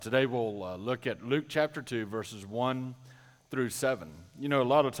Today we'll look at Luke chapter 2, verses 1 through 7. You know, a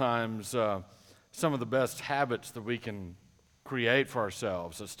lot of times some of the best habits that we can create for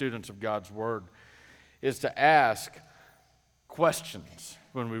ourselves as students of God's Word is to ask questions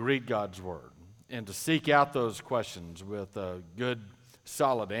when we read God's Word and to seek out those questions with good,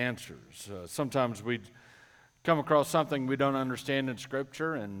 solid answers. Sometimes we come across something we don't understand in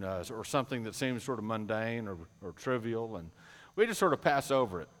Scripture and or something that seems sort of mundane or trivial, and we just sort of pass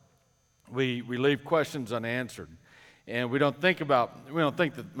over it. We leave questions unanswered, and we don't think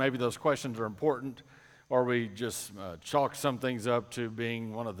that maybe those questions are important, or we just chalk some things up to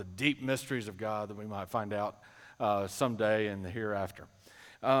being one of the deep mysteries of God that we might find out someday in the hereafter.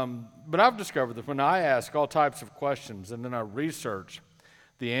 But I've discovered that when I ask all types of questions and then I research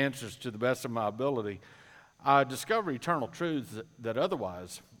the answers to the best of my ability, I discover eternal truths that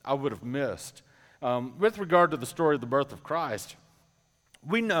otherwise I would have missed. With regard to the story of the birth of Christ,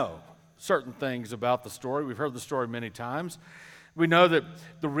 we know certain things about the story. We've heard the story many times. We know that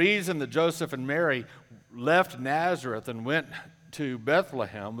the reason that Joseph and Mary left Nazareth and went to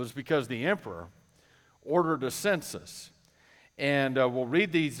Bethlehem was because the emperor ordered a census. And we'll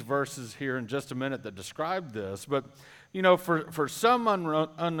read these verses here in just a minute that describe this. But, you know, for some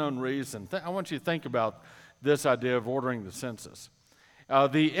unknown reason, I want you to think about this idea of ordering the census.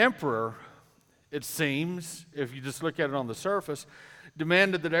 The emperor, it seems, if you just look at it on the surface,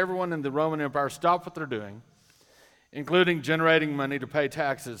 demanded that everyone in the Roman Empire stop what they're doing, including generating money to pay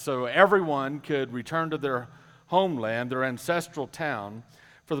taxes, so everyone could return to their homeland, their ancestral town,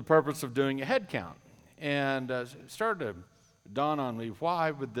 for the purpose of doing a head count. And it started to dawn on me,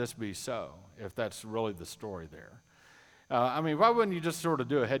 why would this be so, if that's really the story there? Why wouldn't you just sort of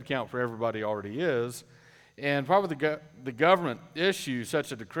do a head count for everybody already is? And why would the government issue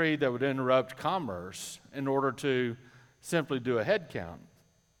such a decree that would interrupt commerce in order to simply do a head count?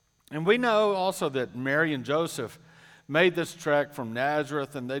 And we know also that Mary and Joseph made this trek from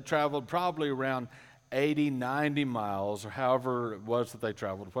Nazareth, and they traveled probably around 80, 90 miles, or however it was that they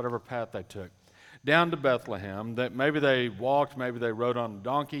traveled, whatever path they took, down to Bethlehem. That maybe they walked, maybe they rode on a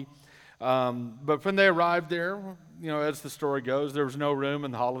donkey. But when they arrived there, you know, as the story goes, there was no room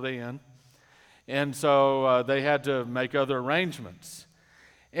in the Holiday Inn. And so they had to make other arrangements.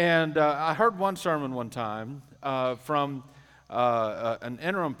 And I heard one sermon one time from an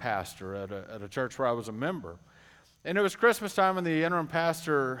interim pastor at a church where I was a member. And it was Christmas time, and the interim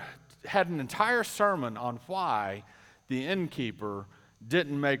pastor had an entire sermon on why the innkeeper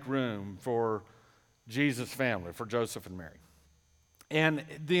didn't make room for Jesus' family, for Joseph and Mary. And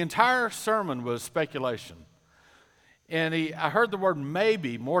the entire sermon was speculation. And I heard the word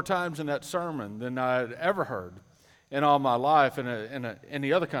maybe more times in that sermon than I had ever heard in all my life in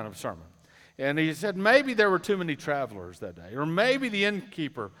any other kind of sermon. And he said maybe there were too many travelers that day, or maybe the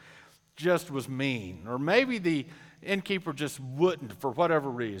innkeeper just was mean, or maybe the innkeeper just wouldn't, for whatever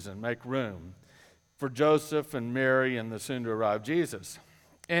reason, make room for Joseph and Mary and the soon-to-arrive Jesus.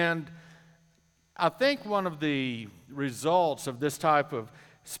 And I think one of the results of this type of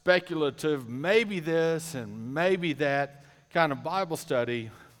speculative, maybe this and maybe that kind of Bible study,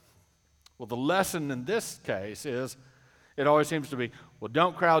 well, the lesson in this case is, it always seems to be, well,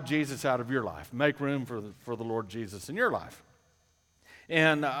 don't crowd Jesus out of your life. Make room for the Lord Jesus in your life.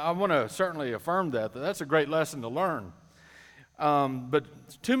 And I want to certainly affirm that's a great lesson to learn. But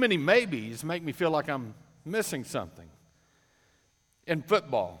too many maybes make me feel like I'm missing something. In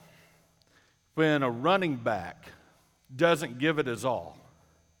football, when a running back doesn't give it his all,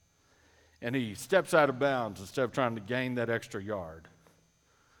 and he steps out of bounds instead of trying to gain that extra yard,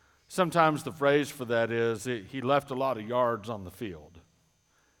 sometimes the phrase for that is he left a lot of yards on the field.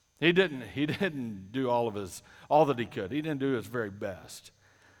 He didn't do all that he could. He didn't do his very best.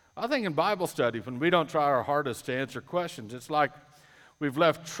 I think in Bible study, when we don't try our hardest to answer questions, it's like we've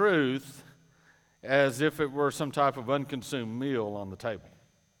left truth as if it were some type of unconsumed meal on the table,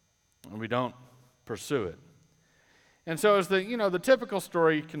 and we don't pursue it. And so as the typical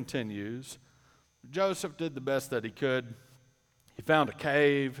story continues, Joseph did the best that he could. He found a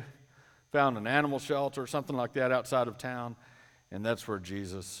cave, found an animal shelter, something like that outside of town, and that's where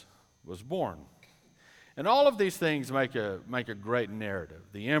Jesus was born. And all of these things make a great narrative.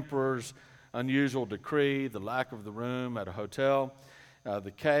 The emperor's unusual decree, the lack of the room at a hotel,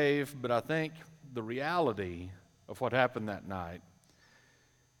 the cave, but I think the reality of what happened that night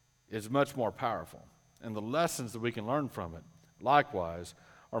is much more powerful. And the lessons that we can learn from it, likewise,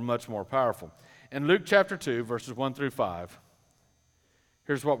 are much more powerful. In Luke chapter 2, verses 1 through 5,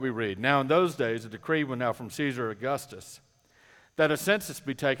 here's what we read. Now in those days, a decree went out from Caesar Augustus that a census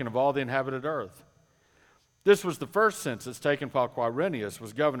be taken of all the inhabited earth. This was the first census taken while Quirinius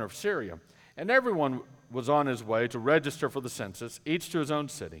was governor of Syria, and everyone was on his way to register for the census, each to his own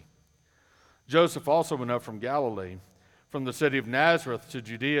city. Joseph also went up from Galilee, from the city of Nazareth to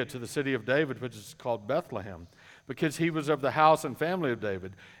Judea, to the city of David, which is called Bethlehem, because he was of the house and family of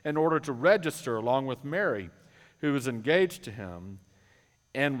David, in order to register along with Mary, who was engaged to him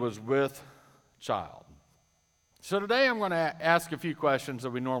and was with child. So today I'm going to ask a few questions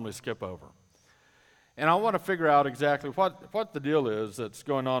that we normally skip over. And I want to figure out exactly what the deal is that's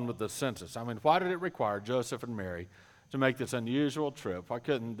going on with the census. I mean, why did it require Joseph and Mary to make this unusual trip? Why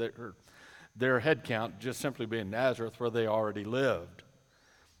couldn't their head count just simply be in Nazareth where they already lived?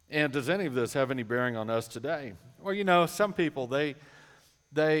 And does any of this have any bearing on us today? Well, some people,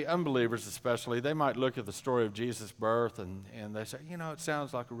 they unbelievers especially, they might look at the story of Jesus' birth and they say, it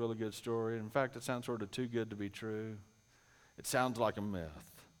sounds like a really good story. In fact, it sounds sort of too good to be true. It sounds like a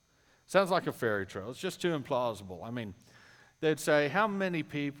myth. It sounds like a fairy tale. It's just too implausible. I mean, they'd say, how many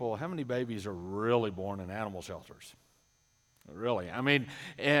babies are really born in animal shelters? Really? I mean,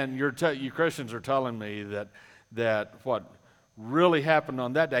 and you Christians are telling me that what really happened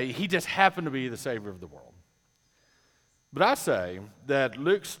on that day, he just happened to be the Savior of the world. But I say that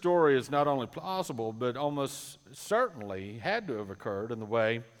Luke's story is not only plausible, but almost certainly had to have occurred in the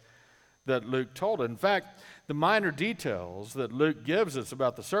way that Luke told it. In fact, the minor details that Luke gives us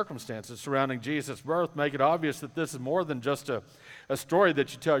about the circumstances surrounding Jesus' birth make it obvious that this is more than just a story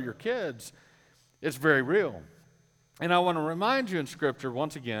that you tell your kids. It's very real. And I want to remind you in Scripture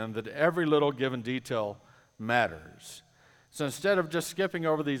once again that every little given detail matters. So instead of just skipping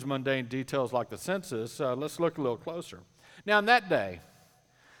over these mundane details like the census, let's look a little closer. Now, in that day,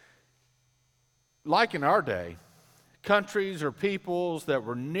 like in our day, countries or peoples that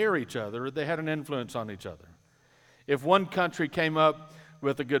were near each other, they had an influence on each other. If one country came up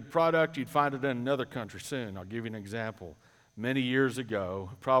with a good product, you'd find it in another country soon. I'll give you an example. Many years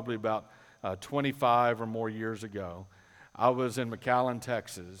ago, probably about 25 or more years ago, I was in McAllen,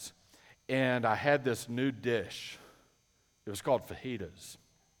 Texas, and I had this new dish. It was called fajitas.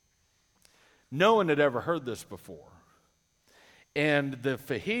 No one had ever heard this before. And the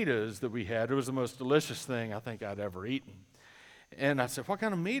fajitas that we had, it was the most delicious thing I think I'd ever eaten. And I said, what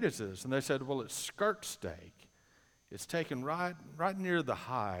kind of meat is this? And they said, well, it's skirt steak. It's taken right near the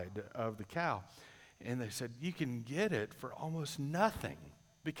hide of the cow. And they said, you can get it for almost nothing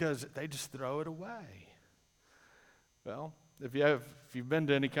because they just throw it away. Well, if you've been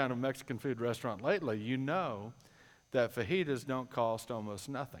to any kind of Mexican food restaurant lately, you know that fajitas don't cost almost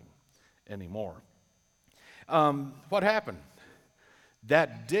nothing anymore. What happened?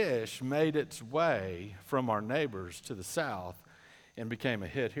 That dish made its way from our neighbors to the south and became a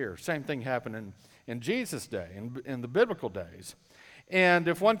hit here. Same thing happened in Jesus' day, in the biblical days. And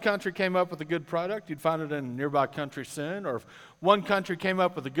if one country came up with a good product, you'd find it in a nearby country soon. Or if one country came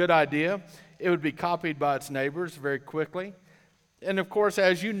up with a good idea, it would be copied by its neighbors very quickly. And of course,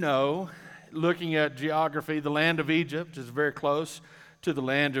 as you know, looking at geography, the land of Egypt is very close to the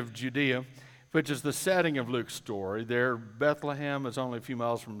land of Judea, which is the setting of Luke's story. There, Bethlehem is only a few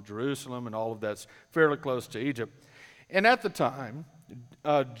miles from Jerusalem, and all of that's fairly close to Egypt. And at the time,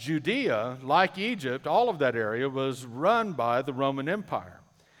 Judea, like Egypt, all of that area was run by the Roman Empire.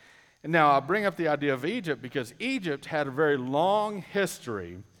 And now I bring up the idea of Egypt because Egypt had a very long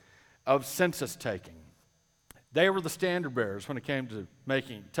history of census taking. They were the standard bearers when it came to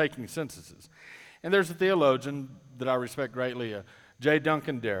taking censuses. And there's a theologian that I respect greatly, J.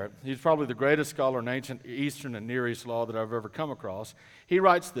 Duncan Derrett. He's probably the greatest scholar in ancient Eastern and Near East law that I've ever come across. He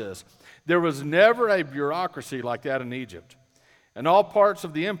writes this: there was never a bureaucracy like that in Egypt. And all parts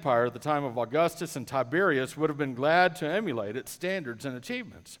of the empire at the time of Augustus and Tiberius would have been glad to emulate its standards and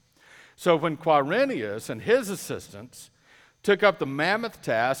achievements. So when Quirinius and his assistants took up the mammoth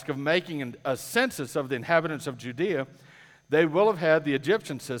task of making a census of the inhabitants of Judea, they will have had the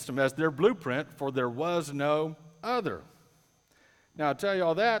Egyptian system as their blueprint, for there was no other. Now, I tell you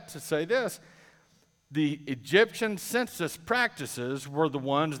all that to say this: the Egyptian census practices were the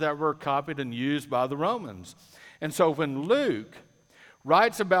ones that were copied and used by the Romans. And so when Luke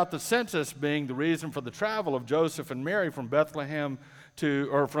writes about the census being the reason for the travel of Joseph and Mary from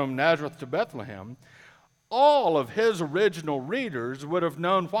from Nazareth to Bethlehem, all of his original readers would have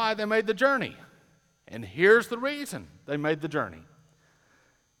known why they made the journey. And here's the reason they made the journey: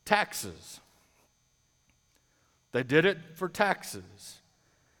 taxes. They did it for taxes.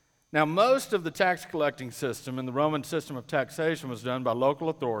 Now, most of the tax collecting system in the Roman system of taxation was done by local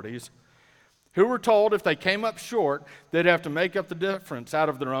authorities who were told if they came up short, they'd have to make up the difference out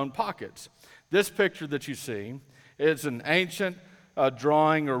of their own pockets. This picture that you see is an ancient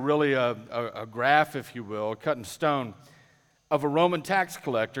drawing, or really a graph, if you will, cut in stone, of a Roman tax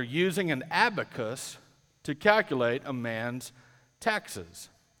collector using an abacus to calculate a man's taxes.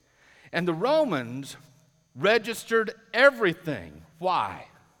 And the Romans registered everything. Why?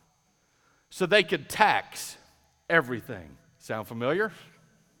 So they could tax everything. Sound familiar?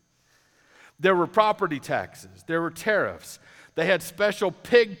 There were property taxes. There were tariffs. They had special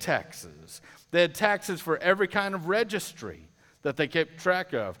pig taxes. They had taxes for every kind of registry that they kept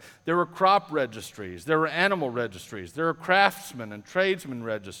track of. There were crop registries. There were animal registries. There were craftsmen and tradesmen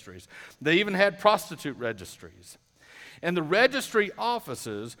registries. They even had prostitute registries. And the registry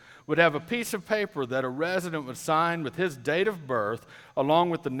offices would have a piece of paper that a resident would sign with his date of birth, along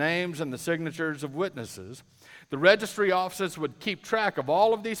with the names and the signatures of witnesses. The registry offices would keep track of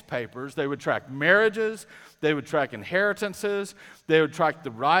all of these papers. They would track marriages. They would track inheritances. They would track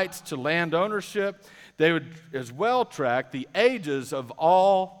the rights to land ownership. They would as well track the ages of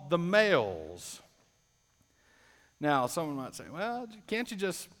all the males. Now, someone might say, well, can't you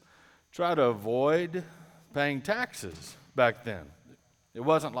just try to avoid paying taxes back then? It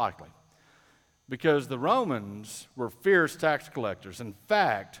wasn't likely, because the Romans were fierce tax collectors. In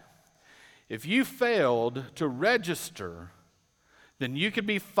fact, if you failed to register, then you could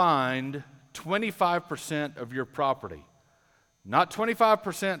be fined 25% of your property. Not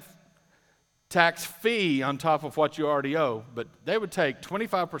 25% tax fee on top of what you already owe, but they would take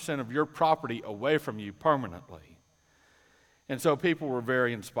 25% of your property away from you permanently. And so people were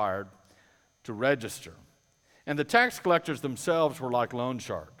very inspired to register. And the tax collectors themselves were like loan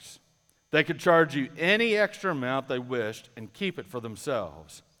sharks. They could charge you any extra amount they wished and keep it for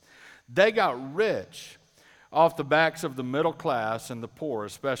themselves. They got rich off the backs of the middle class and the poor,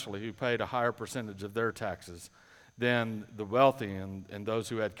 especially, who paid a higher percentage of their taxes than the wealthy and those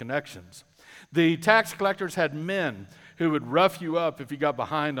who had connections. The tax collectors had men who would rough you up if you got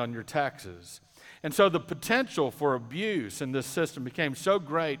behind on your taxes. And so the potential for abuse in this system became so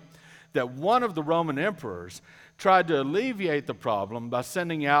great that one of the Roman emperors tried to alleviate the problem by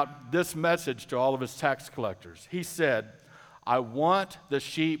sending out this message to all of his tax collectors. He said, I want the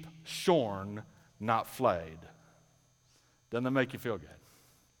sheep shorn, not flayed. Doesn't that make you feel good?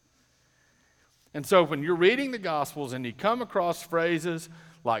 And so when you're reading the Gospels and you come across phrases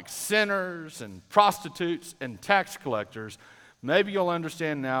like sinners and prostitutes and tax collectors, maybe you'll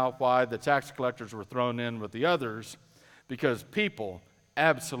understand now why the tax collectors were thrown in with the others, because people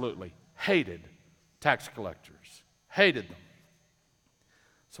absolutely hated tax collectors, hated them.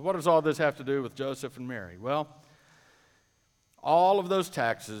 So what does all this have to do with Joseph and Mary? Well, all of those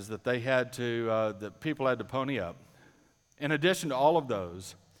taxes that they had to, that people had to pony up, in addition to all of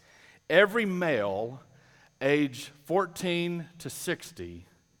those, every male age 14 to 60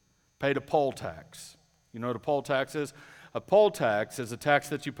 paid a poll tax. You know what a poll tax is? A poll tax is a tax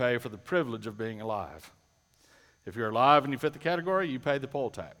that you pay for the privilege of being alive. If you're alive and you fit the category, you pay the poll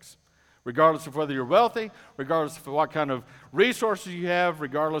tax. Regardless of whether you're wealthy, regardless of what kind of resources you have,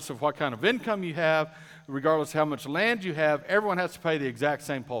 regardless of what kind of income you have, regardless of how much land you have, everyone has to pay the exact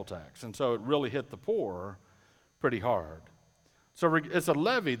same poll tax. And so it really hit the poor pretty hard. So it's a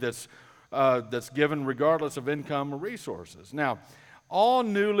levy that's given regardless of income or resources. Now, all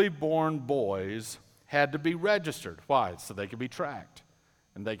newly born boys had to be registered. Why? So they could be tracked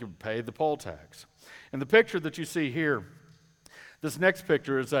and they could pay the poll tax. And the picture that you see here, this next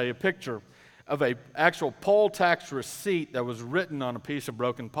picture is a picture of an actual poll tax receipt that was written on a piece of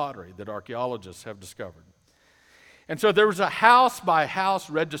broken pottery that archaeologists have discovered. And so there was a house-by-house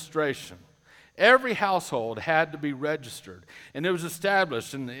registration. Every household had to be registered, and it was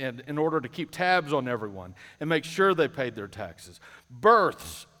established in order to keep tabs on everyone and make sure they paid their taxes.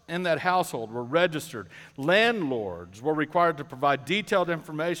 Births in that household were registered. Landlords were required to provide detailed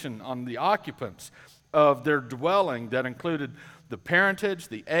information on the occupants of their dwelling that included the parentage,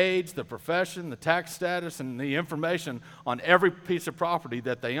 the age, the profession, the tax status, and the information on every piece of property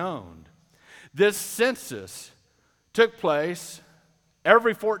that they owned. This census took place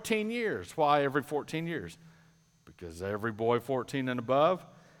every 14 years. Why every 14 years? Because every boy 14 and above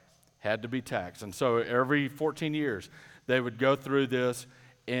had to be taxed. And so every 14 years, they would go through this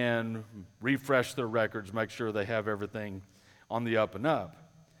and refresh their records, make sure they have everything on the up and up.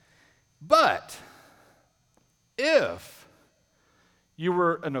 But if you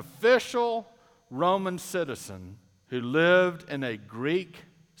were an official Roman citizen who lived in a Greek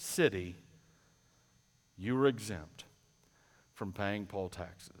city, you were exempt from paying poll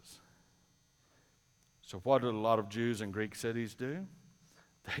taxes. So what did a lot of Jews in Greek cities do?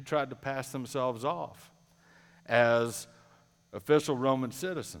 They tried to pass themselves off as official Roman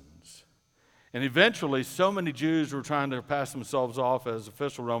citizens. And eventually, so many Jews were trying to pass themselves off as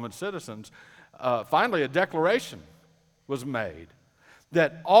official Roman citizens, finally a declaration was made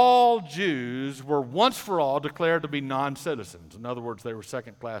that all Jews were once for all declared to be non-citizens. In other words, they were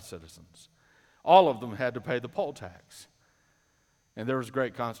second-class citizens. All of them had to pay the poll tax. And there was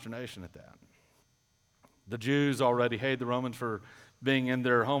great consternation at that. The Jews already hated the Romans for being in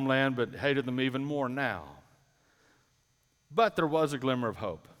their homeland, but hated them even more now. But there was a glimmer of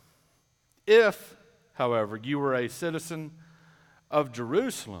hope. If, however, you were a citizen of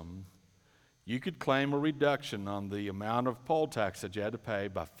Jerusalem, you could claim a reduction on the amount of poll tax that you had to pay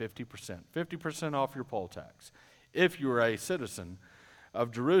by 50%. 50% off your poll tax if you were a citizen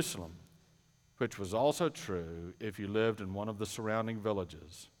of Jerusalem, which was also true if you lived in one of the surrounding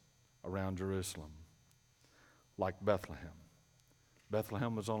villages around Jerusalem, like Bethlehem.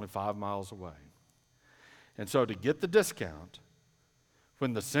 Bethlehem was only 5 miles away. And so to get the discount,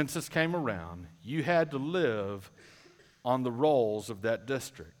 when the census came around, you had to live on the rolls of that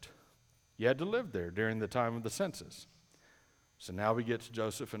district. You had to live there during the time of the census. So now we get to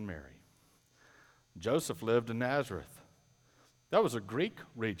Joseph and Mary. Joseph lived in Nazareth. That was a Greek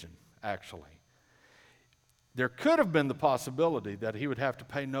region, actually. There could have been the possibility that he would have to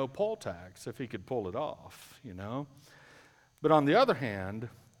pay no poll tax if he could pull it off, you know. But on the other hand,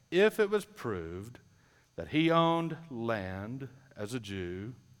 if it was proved that he owned land as a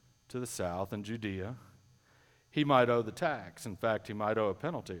Jew to the south in Judea, he might owe the tax. In fact, he might owe a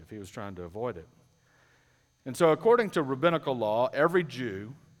penalty if he was trying to avoid it. And so according to rabbinical law, every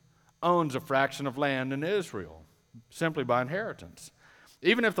Jew owns a fraction of land in Israel, simply by inheritance.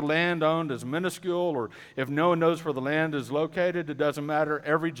 Even if the land owned is minuscule, or if no one knows where the land is located, it doesn't matter.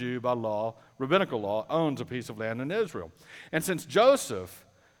 Every Jew by law, rabbinical law, owns a piece of land in Israel. And since Joseph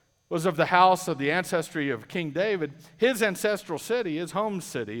was of the house of the ancestry of King David, his ancestral city, his home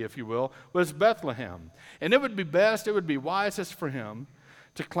city, if you will, was Bethlehem. And it would be best, it would be wisest for him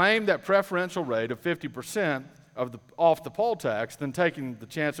to claim that preferential rate of 50% off the poll tax than taking the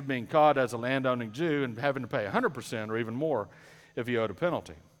chance of being caught as a landowning Jew and having to pay 100% or even more if he owed a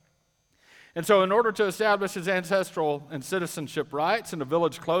penalty. And so in order to establish his ancestral and citizenship rights in a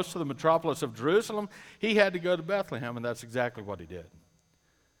village close to the metropolis of Jerusalem, he had to go to Bethlehem, and that's exactly what he did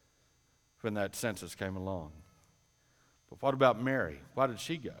when that census came along. But what about Mary? Why did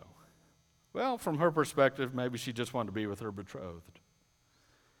she go? Well, from her perspective, maybe she just wanted to be with her betrothed.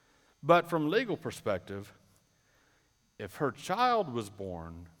 But from legal perspective, if her child was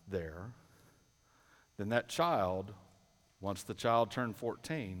born there, then that child, once the child turned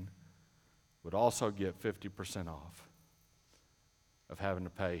 14, would also get 50% off of having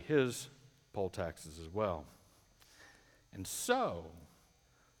to pay his poll taxes as well. And so,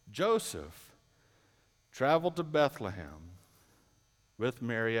 Joseph traveled to Bethlehem with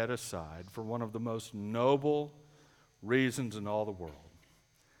Mary at his side for one of the most noble reasons in all the world: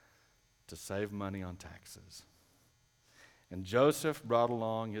 to save money on taxes. And Joseph brought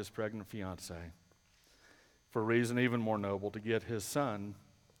along his pregnant fiancée for a reason even more noble: to get his son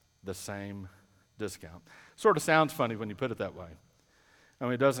the same discount. Sort of sounds funny when you put it that way. I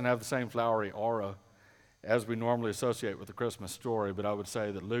mean, it doesn't have the same flowery aura as we normally associate with the Christmas story, but I would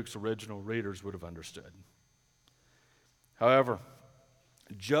say that Luke's original readers would have understood. However,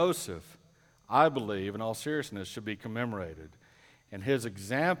 Joseph, I believe, in all seriousness, should be commemorated, and his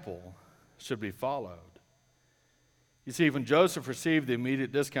example should be followed. You see, when Joseph received the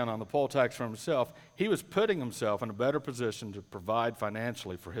immediate discount on the poll tax for himself, he was putting himself in a better position to provide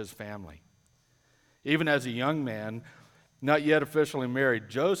financially for his family. Even as a young man, not yet officially married,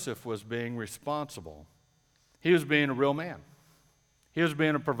 Joseph was being responsible. He was being a real man. He was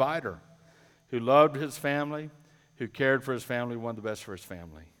being a provider who loved his family, who cared for his family, wanted the best for his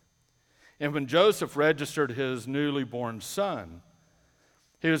family. And when Joseph registered his newly born son,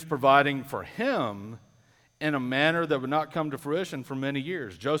 he was providing for him in a manner that would not come to fruition for many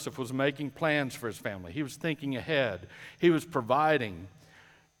years. Joseph was making plans for his family. He was thinking ahead. He was providing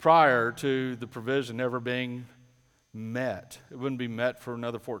prior to the provision ever being met. It wouldn't be met for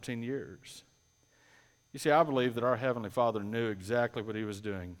another 14 years. You see, I believe that our Heavenly Father knew exactly what he was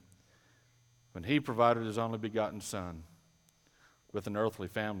doing when he provided his only begotten son with an earthly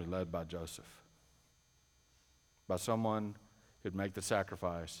family led by Joseph, by someone who'd make the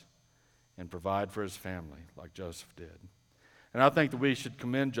sacrifice and provide for his family like Joseph did. And I think that we should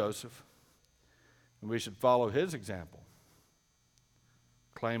commend Joseph, and we should follow his example.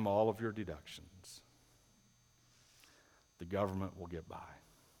 Claim all of your deductions. The government will get by.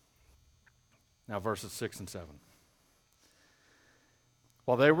 Now, verses 6 and 7.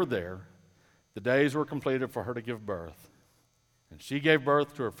 While they were there, the days were completed for her to give birth, and she gave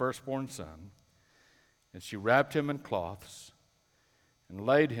birth to her firstborn son, And she wrapped him in cloths and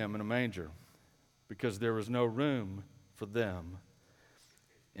laid him in a manger because there was no room for them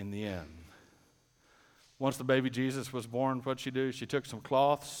in the inn. Once the baby Jesus was born, what'd she do? She took some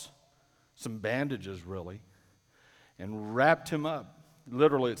cloths, some bandages really, and wrapped him up.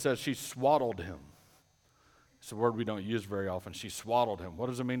 Literally, it says she swaddled him. It's a word we don't use very often. She swaddled him. What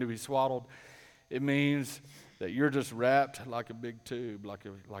does it mean to be swaddled? It means that you're just wrapped like a big tube, like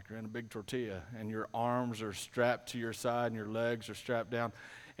you're in a big tortilla, and your arms are strapped to your side and your legs are strapped down,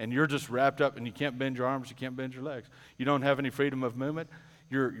 and you're just wrapped up and you can't bend your arms, you can't bend your legs. You don't have any freedom of movement.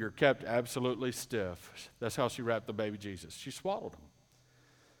 You're kept absolutely stiff. That's how she wrapped the baby Jesus. She swaddled him.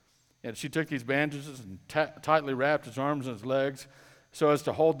 And she took these bandages and tightly wrapped his arms and his legs so as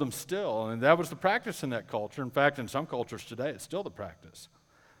to hold them still. And that was the practice in that culture. In fact, in some cultures today, it's still the practice.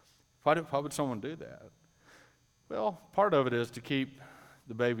 Why would someone do that? Well, part of it is to keep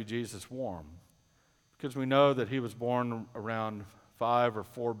the baby Jesus warm, because we know that he was born around 5 or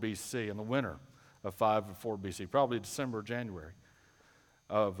 4 BC, in the winter of 5 or 4 BC, probably December or January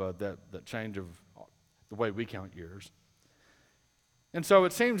of that change of the way we count years. And so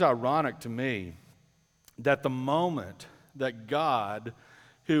it seems ironic to me that the moment that God,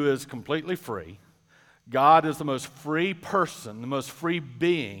 who is completely free, God is the most free person, the most free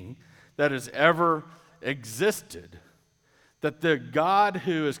being that has ever existed, that the God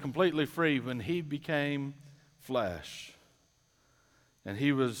who is completely free, when he became flesh and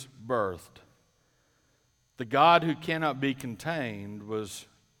he was birthed, the God who cannot be contained was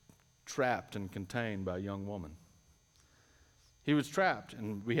trapped and contained by a young woman. He was trapped,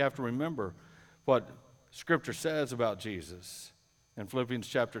 and we have to remember what Scripture says about Jesus in Philippians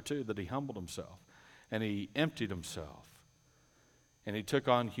chapter 2, that he humbled himself and he emptied himself and he took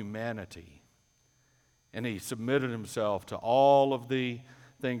on humanity and he submitted himself to all of the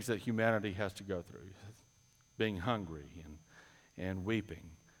things that humanity has to go through, being hungry and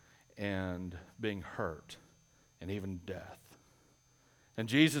weeping and being hurt and even death. And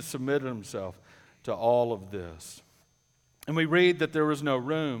Jesus submitted himself to all of this. And we read that there was no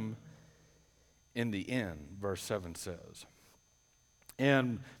room in the inn, verse 7 says.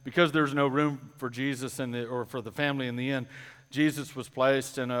 And because there's no room for Jesus or for the family in the inn, Jesus was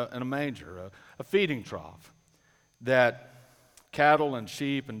placed in a manger, a feeding trough that cattle and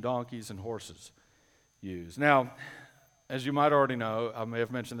sheep and donkeys and horses use. Now, as you might already know, I may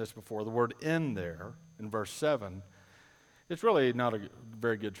have mentioned this before, the word inn there in verse 7, it's really not a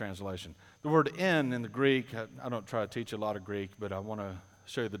very good translation. The word inn in the Greek, I don't try to teach a lot of Greek, but I want to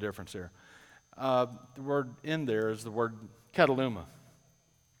show you the difference here. The word inn there is the word kataluma,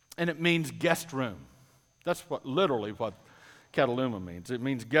 and it means guest room. That's literally what kataluma means. It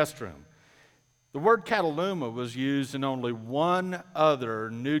means guest room. The word kataluma was used in only one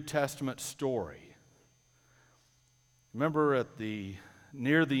other New Testament story. Remember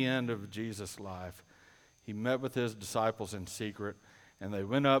near the end of Jesus' life, he met with his disciples in secret, and they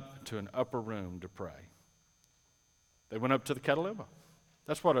went up to an upper room to pray. They went up to the kataluma.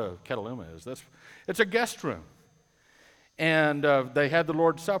 That's what a kataluma is. It's a guest room. And they had the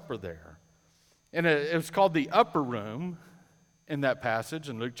Lord's Supper there. And it was called the upper room in that passage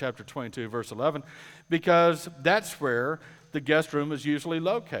in Luke chapter 22, verse 11, because that's where the guest room is usually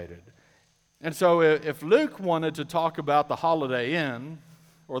located. And so if Luke wanted to talk about the Holiday Inn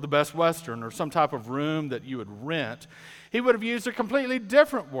or the Best Western or some type of room that you would rent, he would have used a completely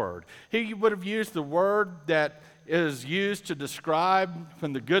different word. He would have used the word that is used to describe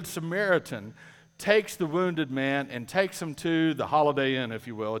when the Good Samaritan takes the wounded man and takes him to the Holiday Inn, if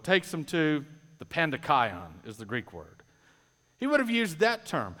you will. It takes him to the Pandikaion is the Greek word. He would have used that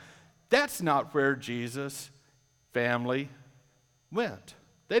term. That's not where Jesus' family went.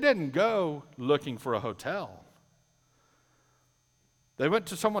 They didn't go looking for a hotel. They went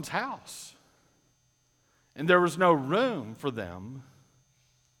to someone's house. And there was no room for them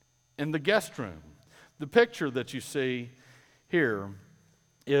in the guest room. The picture that you see here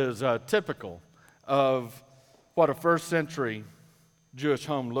is typical of what a first century Jewish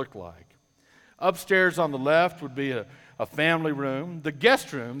home looked like. Upstairs on the left would be a family room. The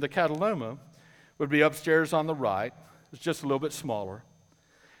guest room, the kataluma, would be upstairs on the right. It's just a little bit smaller.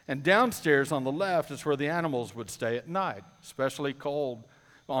 And downstairs on the left is where the animals would stay at night, especially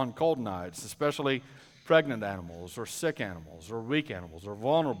on cold nights, especially pregnant animals or sick animals or weak animals or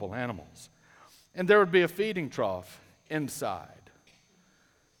vulnerable animals. And there would be a feeding trough inside.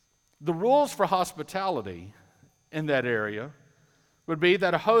 The rules for hospitality in that area would be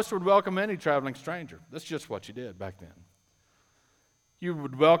that a host would welcome any traveling stranger. That's just what you did back then. You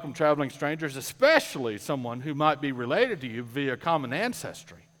would welcome traveling strangers, especially someone who might be related to you via common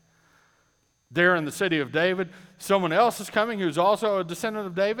ancestry. there in the city of David, someone else is coming who's also a descendant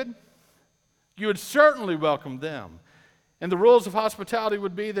of David, you would certainly welcome them. And the rules of hospitality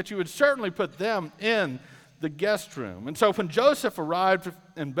would be that you would certainly put them in the guest room. And so when Joseph arrived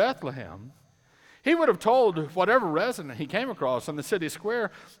in Bethlehem, he would have told whatever resident he came across on the city square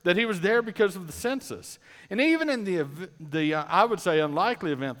that he was there because of the census. And even in the I would say,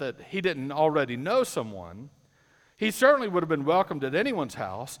 unlikely event that he didn't already know someone, he certainly would have been welcomed at anyone's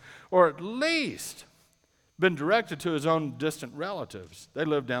house, or at least been directed to his own distant relatives. They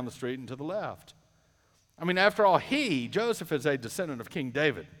lived down the street and to the left. I mean, after all, Joseph, is a descendant of King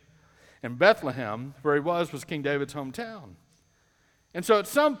David. And Bethlehem, where he was King David's hometown. And so at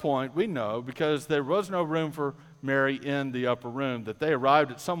some point, we know, because there was no room for Mary in the upper room, that they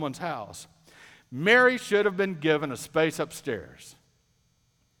arrived at someone's house. Mary should have been given a space upstairs,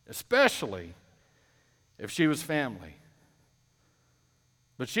 especially if she was family.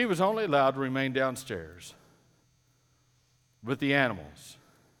 But she was only allowed to remain downstairs with the animals.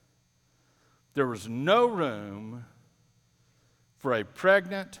 There was no room for a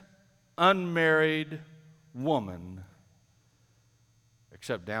pregnant, unmarried woman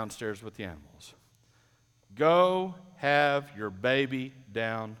except downstairs with the animals. Go have your baby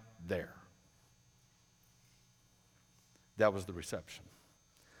down there. That was the reception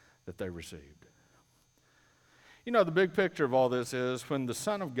that they received. You know, the big picture of all this is when the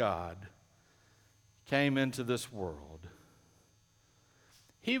Son of God came into this world,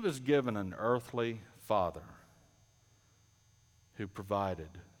 he was given an earthly father who provided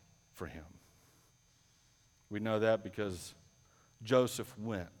for him. We know that because Joseph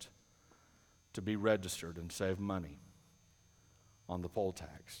went to be registered and save money on the poll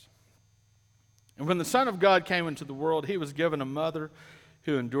tax. And when the Son of God came into the world, he was given a mother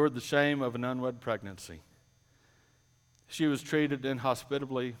who endured the shame of an unwed pregnancy. She was treated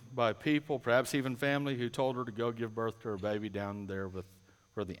inhospitably by people, perhaps even family, who told her to go give birth to her baby down there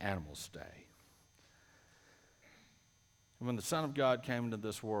where the animals stay. And when the Son of God came into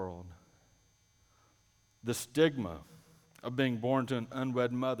this world, the stigma of being born to an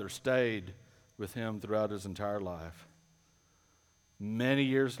unwed mother stayed with him throughout his entire life. Many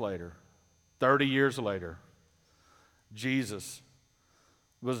years later, 30 years later, Jesus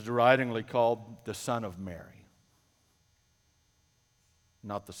was deridingly called the Son of Mary,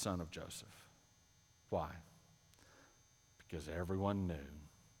 not the son of Joseph. Why? Because everyone knew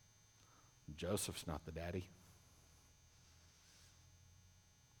Joseph's not the daddy.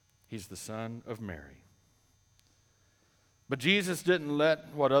 He's the son of Mary. But Jesus didn't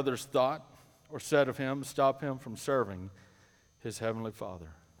let what others thought or said of him stop him from serving his heavenly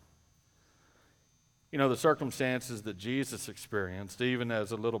Father. You know, the circumstances that Jesus experienced, even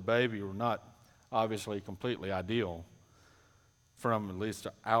as a little baby, were not obviously completely ideal from at least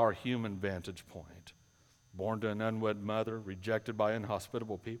our human vantage point. Born to an unwed mother, rejected by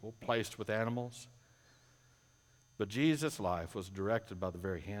inhospitable people, placed with animals. But Jesus' life was directed by the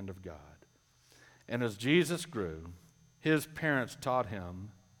very hand of God. And as Jesus grew, his parents taught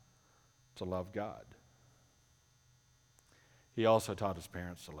him to love God. He also taught his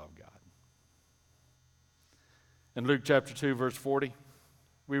parents to love God. In Luke chapter 2, verse 40,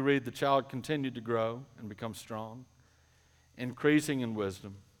 we read, the child continued to grow and become strong, increasing in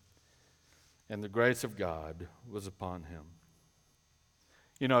wisdom, and the grace of God was upon him.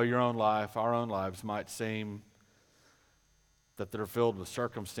 You know, your own life, our own lives might seem that they're filled with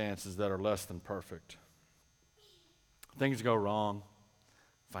circumstances that are less than perfect. Things go wrong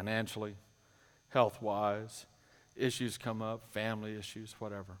financially, health-wise, issues come up, family issues,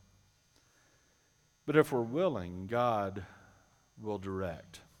 whatever. But if we're willing, God will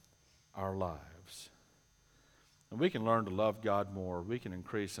direct our lives. And we can learn to love God more. We can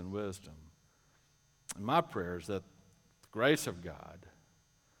increase in wisdom. And my prayer is that the grace of God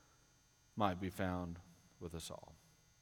might be found with us all.